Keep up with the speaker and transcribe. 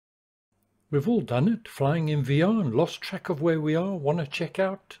We've all done it, flying in VR and lost track of where we are, want to check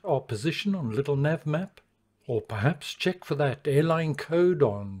out our position on little nav map, or perhaps check for that airline code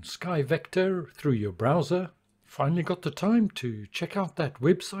on Sky Vector through your browser. Finally got the time to check out that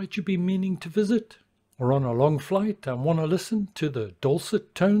website you've been meaning to visit, or on a long flight and want to listen to the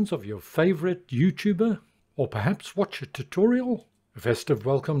dulcet tones of your favorite YouTuber, or perhaps watch a tutorial. A festive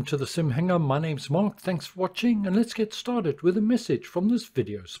welcome to the Sim Hangar. My name's Mark, thanks for watching, and let's get started with a message from this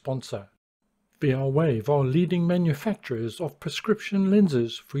video sponsor. VRWave are leading manufacturers of prescription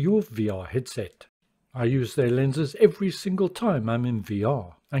lenses for your VR headset. I use their lenses every single time I'm in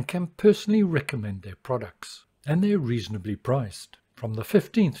VR and can personally recommend their products. And they're reasonably priced. From the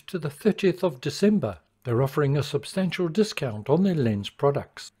 15th to the 30th of December, they're offering a substantial discount on their lens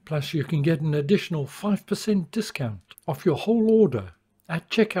products. Plus you can get an additional 5% discount off your whole order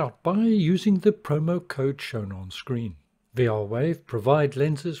at checkout by using the promo code shown on screen. VRWave provide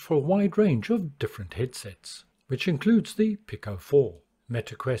lenses for a wide range of different headsets, which includes the Pico 4,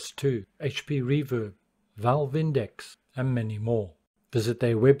 MetaQuest 2, HP Reverb, Valve Index, and many more. Visit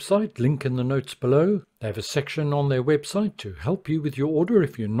their website, link in the notes below. They have a section on their website to help you with your order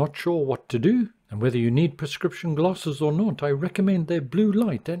if you're not sure what to do. And whether you need prescription glasses or not, I recommend their blue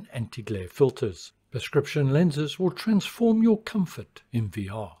light and anti-glare filters. Prescription lenses will transform your comfort in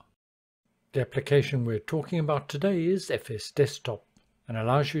VR. The application we're talking about today is FSdesktop and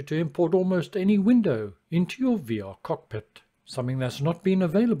allows you to import almost any window into your VR cockpit, something that's not been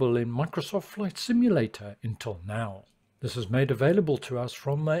available in Microsoft Flight Simulator until now. This is made available to us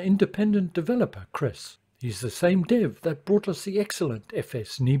from an independent developer, Chris. He's the same dev that brought us the excellent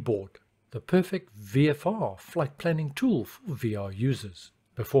FS Kneeboard, the perfect VFR flight planning tool for VR users.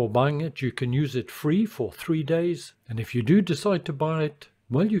 Before buying it, you can use it free for 3 days, and if you do decide to buy it,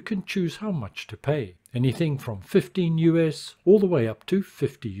 well, you can choose how much to pay, anything from 15 US all the way up to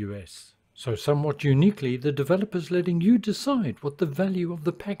 50 US. So somewhat uniquely, the developer's letting you decide what the value of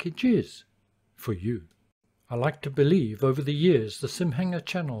the package is for you. I like to believe over the years the Sim Hangar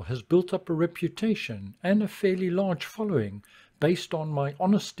channel has built up a reputation and a fairly large following based on my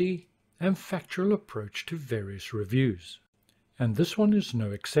honesty and factual approach to various reviews. And this one is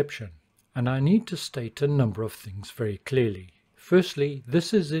no exception, and I need to state a number of things very clearly. Firstly,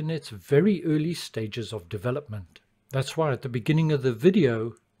 this is in its very early stages of development. That's why at the beginning of the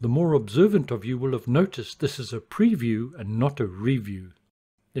video, the more observant of you will have noticed this is a preview and not a review.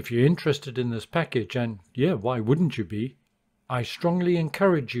 If you're interested in this package, and yeah, why wouldn't you be, I strongly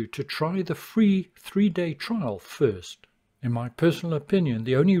encourage you to try the free 3-day trial first. In my personal opinion,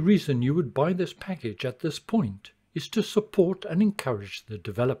 the only reason you would buy this package at this point is to support and encourage the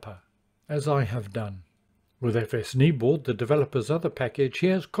developer, as I have done. With FS Kneeboard, the developer's other package, he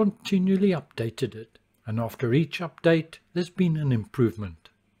has continually updated it, and after each update there's been an improvement,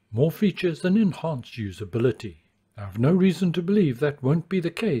 more features and enhanced usability. I have no reason to believe that won't be the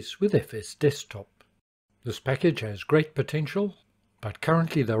case with FSdesktop. This package has great potential, but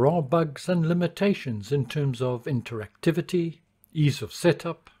currently there are bugs and limitations in terms of interactivity, ease of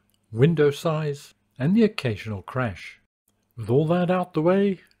setup, window size, and the occasional crash. With all that out the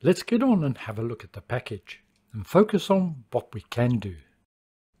way, let's get on and have a look at the package and focus on what we can do.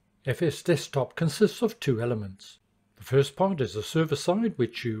 FSdesktop consists of 2 elements. The first part is the server side,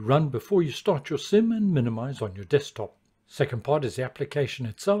 which you run before you start your sim and minimize on your desktop. Second part is the application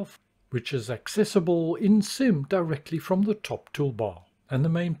itself, which is accessible in sim directly from the top toolbar, and the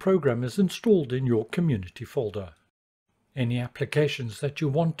main program is installed in your community folder. Any applications that you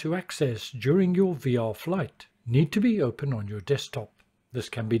want to access during your VR flight need to be open on your desktop. This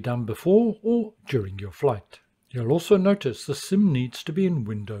can be done before or during your flight. You'll also notice the sim needs to be in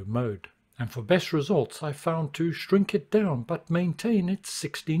window mode, and for best results I found to shrink it down but maintain its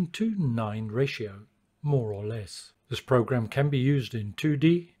 16:9 ratio, more or less. This program can be used in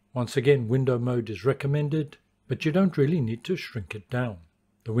 2D. Once again, window mode is recommended, but you don't really need to shrink it down.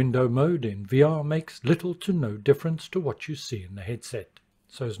 The window mode in VR makes little to no difference to what you see in the headset,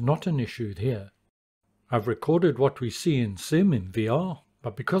 so it's not an issue here. I've recorded what we see in sim in VR,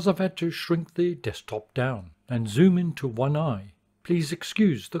 but because I've had to shrink the desktop down and zoom into one eye, please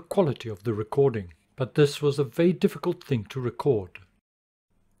excuse the quality of the recording, but this was a very difficult thing to record.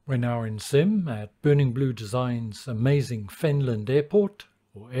 We're now in sim at Burning Blue Design's amazing Fenland Airport,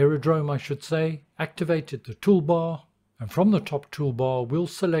 or aerodrome I should say. Activated the toolbar, and from the top toolbar we'll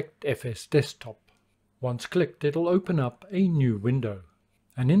select FSdesktop. Once clicked, it'll open up a new window,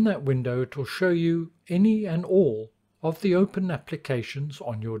 and in that window it will show you any and all of the open applications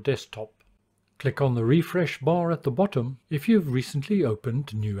on your desktop. Click on the refresh bar at the bottom if you've recently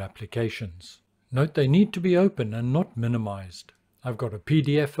opened new applications. Note they need to be open and not minimized. I've got a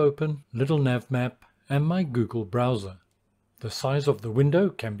PDF open, little nav map, and my Google browser. The size of the window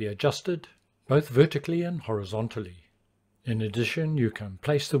can be adjusted, both vertically and horizontally. In addition, you can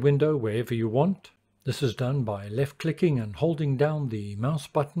place the window wherever you want. This is done by left-clicking and holding down the mouse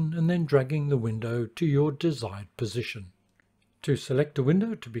button and then dragging the window to your desired position. To select a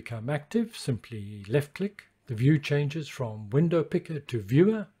window to become active, simply left-click. The view changes from Window Picker to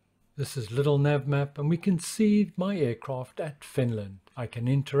Viewer. This is Little Nav Map, and we can see my aircraft at Finland. I can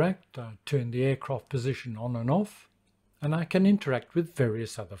interact, turn the aircraft position on and off, and I can interact with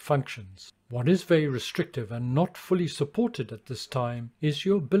various other functions. What is very restrictive and not fully supported at this time is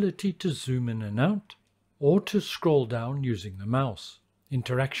your ability to zoom in and out, or to scroll down using the mouse.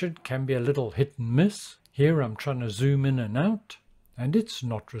 Interaction can be a little hit and miss. Here I'm trying to zoom in and out, and it's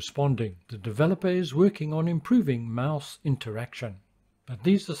not responding. The developer is working on improving mouse interaction. But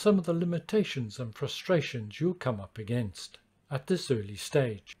these are some of the limitations and frustrations you'll come up against at this early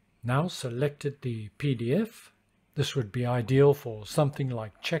stage. Now selected the PDF. This would be ideal for something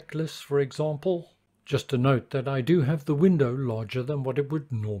like checklists, for example. Just a note that I do have the window larger than what it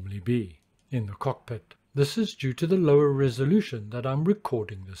would normally be in the cockpit. This is due to the lower resolution that I'm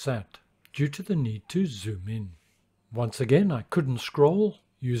recording this at, due to the need to zoom in. Once again, I couldn't scroll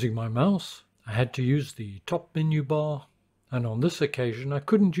using my mouse. I had to use the top menu bar. And on this occasion I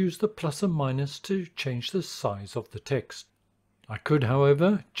couldn't use the plus and minus to change the size of the text. I could,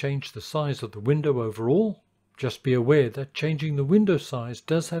 however, change the size of the window overall. Just be aware that changing the window size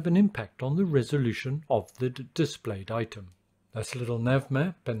does have an impact on the resolution of the displayed item. That's a little nav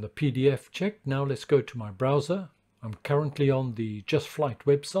map and the PDF checked. Now let's go to my browser. I'm currently on the Just Flight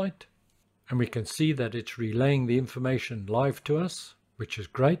website, and we can see that it's relaying the information live to us, which is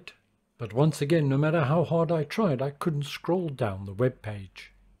great. But once again, no matter how hard I tried, I couldn't scroll down the web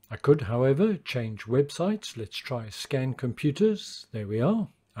page. I could, however, change websites. Let's try Scan Computers. There we are.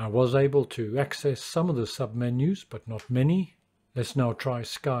 I was able to access some of the submenus, but not many. Let's now try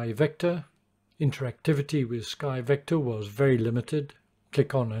Sky Vector. Interactivity with Sky Vector was very limited.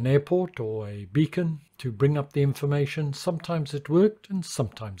 Click on an airport or a beacon to bring up the information. Sometimes it worked and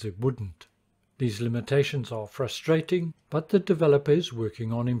sometimes it wouldn't. These limitations are frustrating, but the developer is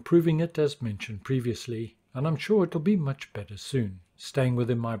working on improving it as mentioned previously, and I'm sure it'll be much better soon. Staying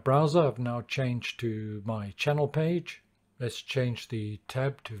within my browser, I've now changed to my channel page. Let's change the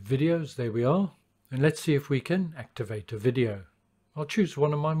tab to videos, there we are, and let's see if we can activate a video. I'll choose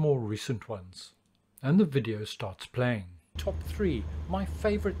one of my more recent ones, and the video starts playing. Top 3, my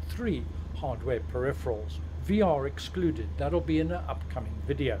favorite 3 hardware peripherals, VR excluded. That'll be in an upcoming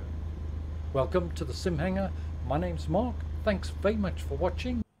video. Welcome to the Sim Hangar. My name's Mark. Thanks very much for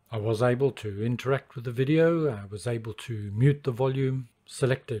watching. I was able to interact with the video. I was able to mute the volume,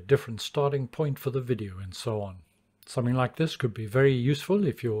 select a different starting point for the video, and so on. Something like this could be very useful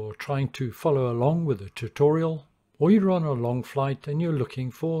if you're trying to follow along with a tutorial, or you're on a long flight and you're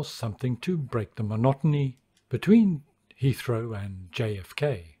looking for something to break the monotony between Heathrow and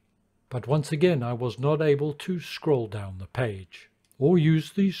JFK. But once again, I was not able to scroll down the page, or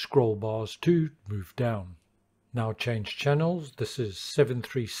use the scroll bars to move down. Now change channels. This is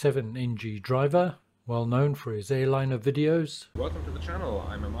 737NG Driver, well known for his airliner videos. Welcome to the channel.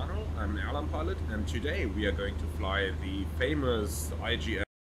 I'm Emanuel, I'm an airline pilot, and today we are going to fly the famous IGF.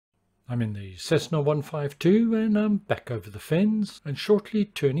 I'm in the Cessna 152 and I'm back over the fens and shortly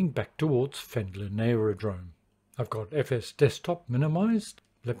turning back towards Finland Aerodrome. I've got FSdesktop minimized.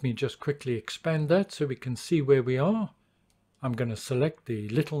 Let me just quickly expand that so we can see where we are. I'm going to select the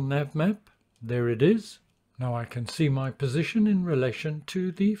little nav map. There it is. Now I can see my position in relation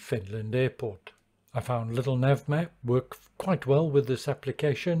to the Finland airport. I found little nav map work quite well with this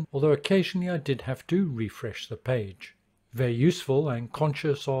application, although occasionally I did have to refresh the page. Very useful and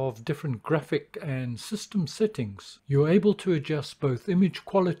conscious of different graphic and system settings. You're able to adjust both image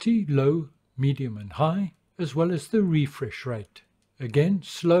quality, low, medium and high, as well as the refresh rate. Again,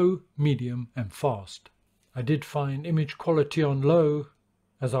 slow, medium and fast. I did find image quality on low,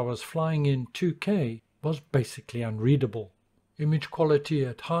 as I was flying in 2K, was basically unreadable. Image quality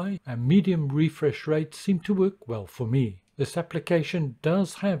at high and medium refresh rate seemed to work well for me. This application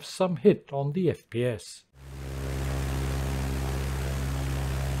does have some hit on the FPS.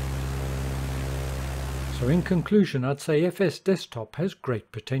 So in conclusion, I'd say FSdesktop has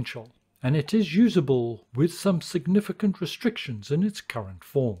great potential, and it is usable with some significant restrictions in its current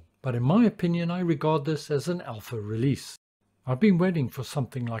form. But in my opinion, I regard this as an alpha release. I've been waiting for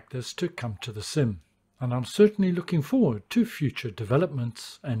something like this to come to the sim, and I'm certainly looking forward to future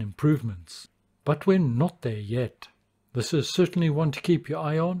developments and improvements. But we're not there yet. This is certainly one to keep your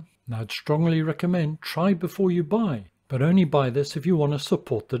eye on, and I'd strongly recommend try before you buy, but only buy this if you want to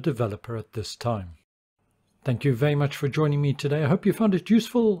support the developer at this time. Thank you very much for joining me today. I hope you found it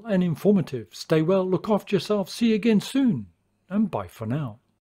useful and informative. Stay well, look after yourself, see you again soon, and bye for now.